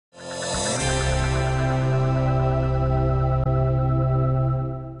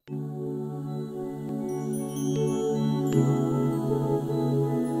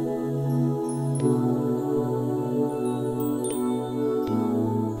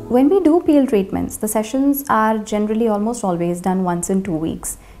when we do peel treatments, the sessions are generally almost always done once in 2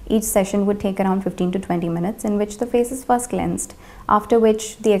 weeks. Each session would take around 15 to 20 minutes, in which the face is first cleansed, after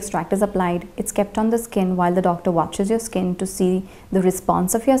which the extract is applied. It's kept on the skin while the doctor watches your skin to see the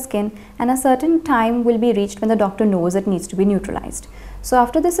response of your skin, and a certain time will be reached when the doctor knows it needs to be neutralized. So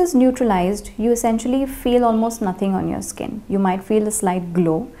after this is neutralized, you essentially feel almost nothing on your skin. You might feel a slight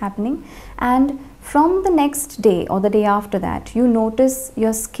glow happening, and from the next day or the day after that, you notice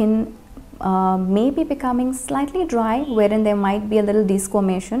your skin may be becoming slightly dry, wherein there might be a little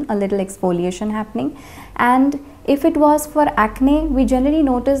desquamation, a little exfoliation happening. And if it was for acne, we generally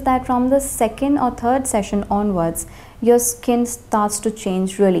notice that from the second or third session onwards, your skin starts to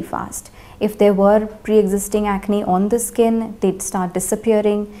change really fast. If there were pre-existing acne on the skin, they'd start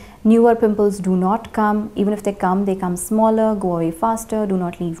disappearing. Newer pimples do not come. Even if they come smaller, go away faster, do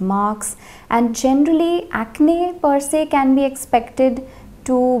not leave marks. And generally, acne per se can be expected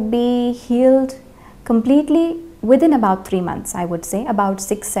to be healed completely within about 3 months, I would say, about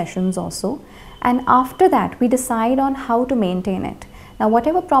 6 sessions or so. And after that, we decide on how to maintain it. Now,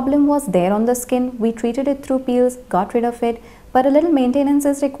 whatever problem was there on the skin, we treated it through peels, got rid of it, but a little maintenance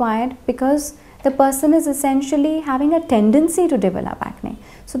is required because the person is essentially having a tendency to develop acne.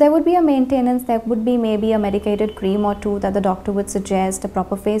 So there would be a maintenance, there would be maybe a medicated cream or two that the doctor would suggest, a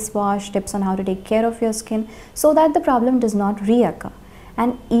proper face wash, tips on how to take care of your skin so that the problem does not reoccur.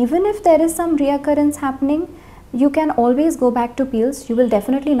 And even if there is some reoccurrence happening, you can always go back to peels. You will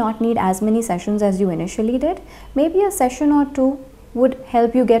definitely not need as many sessions as you initially did. Maybe a session or two would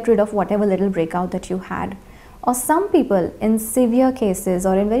help you get rid of whatever little breakout that you had. Or some people in severe cases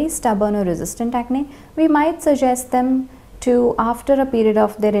or in very stubborn or resistant acne, we might suggest them to, after a period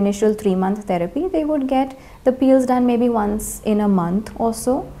of their initial 3-month therapy, they would get the peels done maybe once in a month or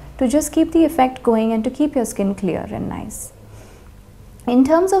so to just keep the effect going and to keep your skin clear and nice. In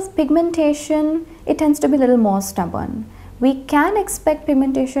terms of pigmentation, it tends to be a little more stubborn. We can expect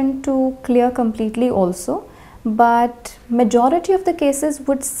pigmentation to clear completely also, but majority of the cases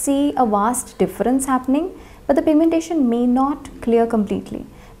would see a vast difference happening, but the pigmentation may not clear completely.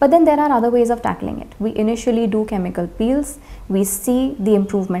 But then there are other ways of tackling it. We initially do chemical peels, we see the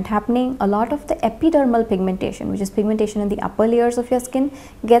improvement happening. A lot of the epidermal pigmentation, which is pigmentation in the upper layers of your skin,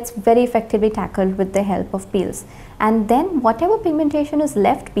 gets very effectively tackled with the help of peels. And then whatever pigmentation is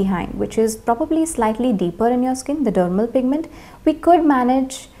left behind, which is probably slightly deeper in your skin, the dermal pigment, we could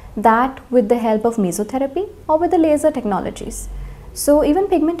manage that with the help of mesotherapy or with the laser technologies. So even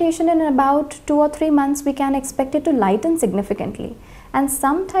pigmentation in about 2 or 3 months, we can expect it to lighten significantly. And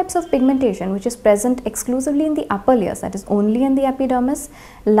some types of pigmentation which is present exclusively in the upper layers, that is only in the epidermis,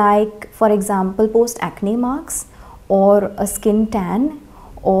 like for example post-acne marks or a skin tan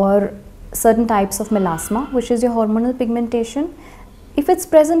or certain types of melasma, which is your hormonal pigmentation. If it's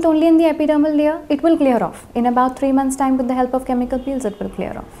present only in the epidermal layer, it will clear off. In about 3 months time, with the help of chemical peels, it will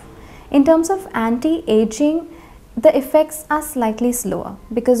clear off. In terms of anti-aging, the effects are slightly slower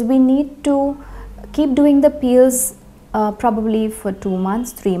because we need to keep doing the peels probably for 2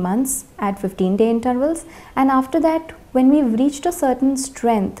 months, 3 months at 15-day intervals, and after that, when we've reached a certain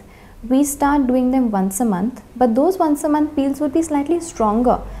strength, we start doing them once a month. But those once a month peels would be slightly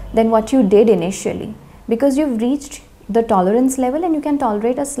stronger than what you did initially because you've reached the tolerance level and you can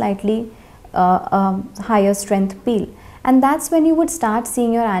tolerate a slightly higher strength peel, and that's when you would start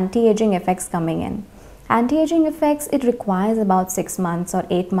seeing your anti-aging effects coming in. Anti-aging effects, it requires about 6 months or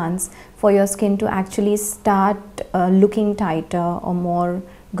 8 months for your skin to actually start looking tighter or more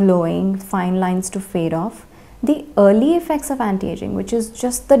glowing, fine lines to fade off. The early effects of anti-aging, which is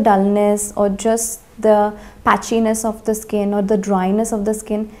just the dullness or just the patchiness of the skin or the dryness of the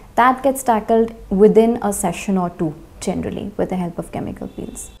skin, that gets tackled within a session or two generally with the help of chemical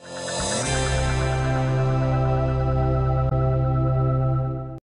peels.